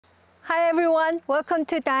Hi everyone, welcome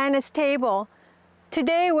to Diana's Table.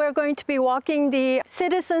 Today we're going to be walking the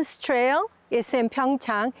Citizens Trail. It's in Pyeong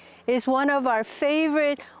Chang. It's one of our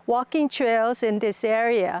favorite walking trails in this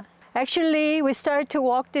area. Actually, we started to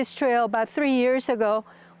walk this trail about 3 years ago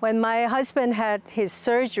when my husband had his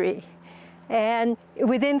surgery. And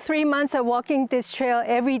within 3 months of walking this trail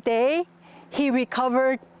every day, he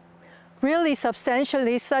recovered really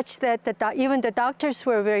substantially, such that even the doctors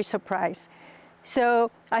were very surprised. So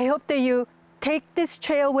I hope that you take this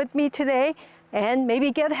trail with me today and maybe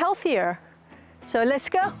get healthier. So let's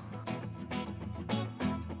go.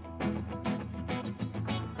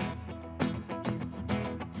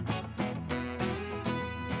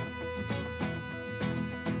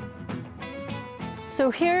 So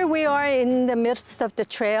here we are in the midst of the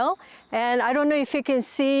trail, and I don't know if you can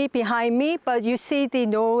see behind me, but you see the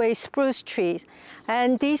Norway spruce trees.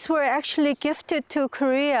 And these were actually gifted to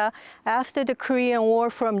Korea after the Korean War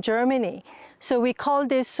from Germany. So we call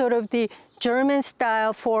this sort of the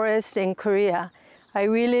German-style forest in Korea. I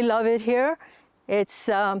really love it here. It's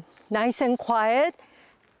nice and quiet,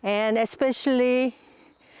 and especially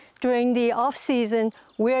during the off-season,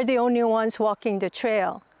 we're the only ones walking the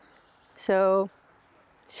trail. So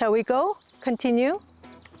shall we go? Continue?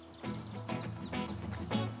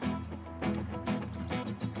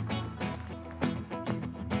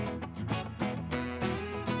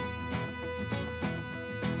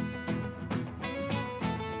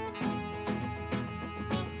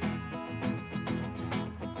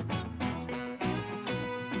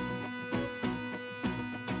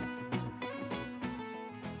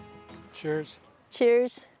 Cheers.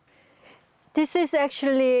 Cheers. This is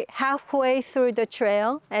actually halfway through the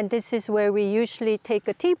trail, and this is where we usually take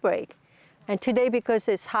a tea break. And today, because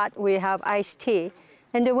it's hot, we have iced tea.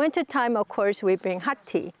 In the wintertime, of course, we bring hot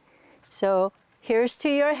tea. So here's to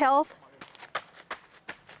your health.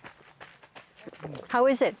 How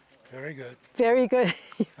is it? Very good. Very good.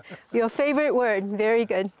 Your favorite word, very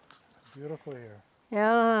good. Beautiful here.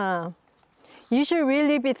 Yeah. You should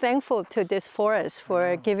really be thankful to this forest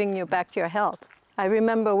for giving you back your health. I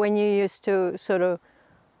remember when you used to sort of,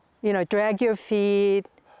 drag your feet,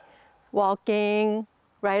 walking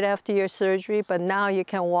right after your surgery, but now you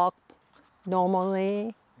can walk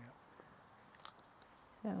normally.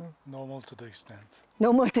 Yeah. Normal to the extent.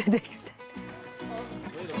 Normal to the extent.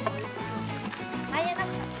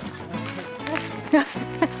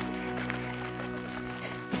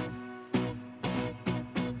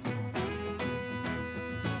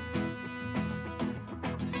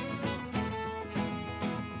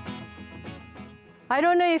 I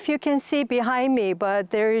don't know if you can see behind me,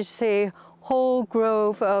 but there is a whole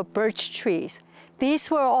grove of birch trees. These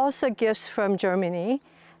were also gifts from Germany,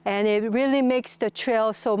 and it really makes the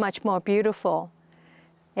trail so much more beautiful.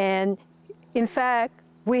 And in fact,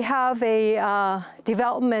 we have a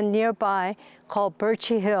development nearby called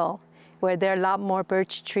Birchy Hill, where there are a lot more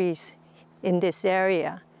birch trees in this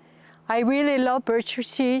area. I really love birch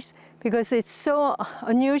trees because it's so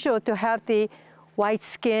unusual to have the white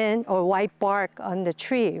skin or white bark on the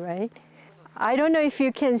tree, right? I don't know if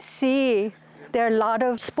you can see, there are a lot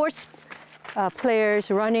of sports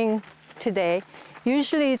players running today.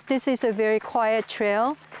 Usually this is a very quiet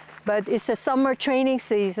trail, but it's a summer training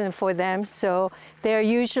season for them, so they're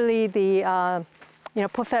usually the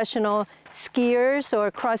professional skiers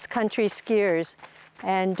or cross-country skiers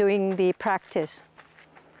and doing the practice.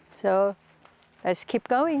 So let's keep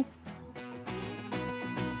going.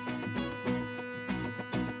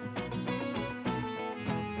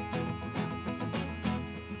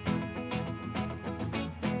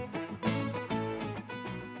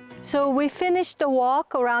 So we finished the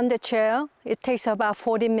walk around the trail. It takes about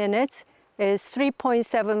 40 minutes. It's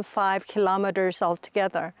 3.75 kilometers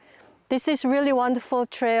altogether. This is really wonderful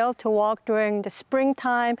trail to walk during the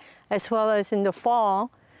springtime as well as in the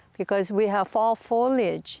fall because we have fall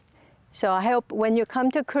foliage. So I hope when you come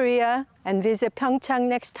to Korea and visit Pyeong Chang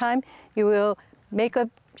next time, you will make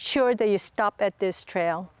sure that you stop at this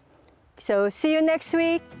trail. So see you next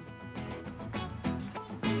week.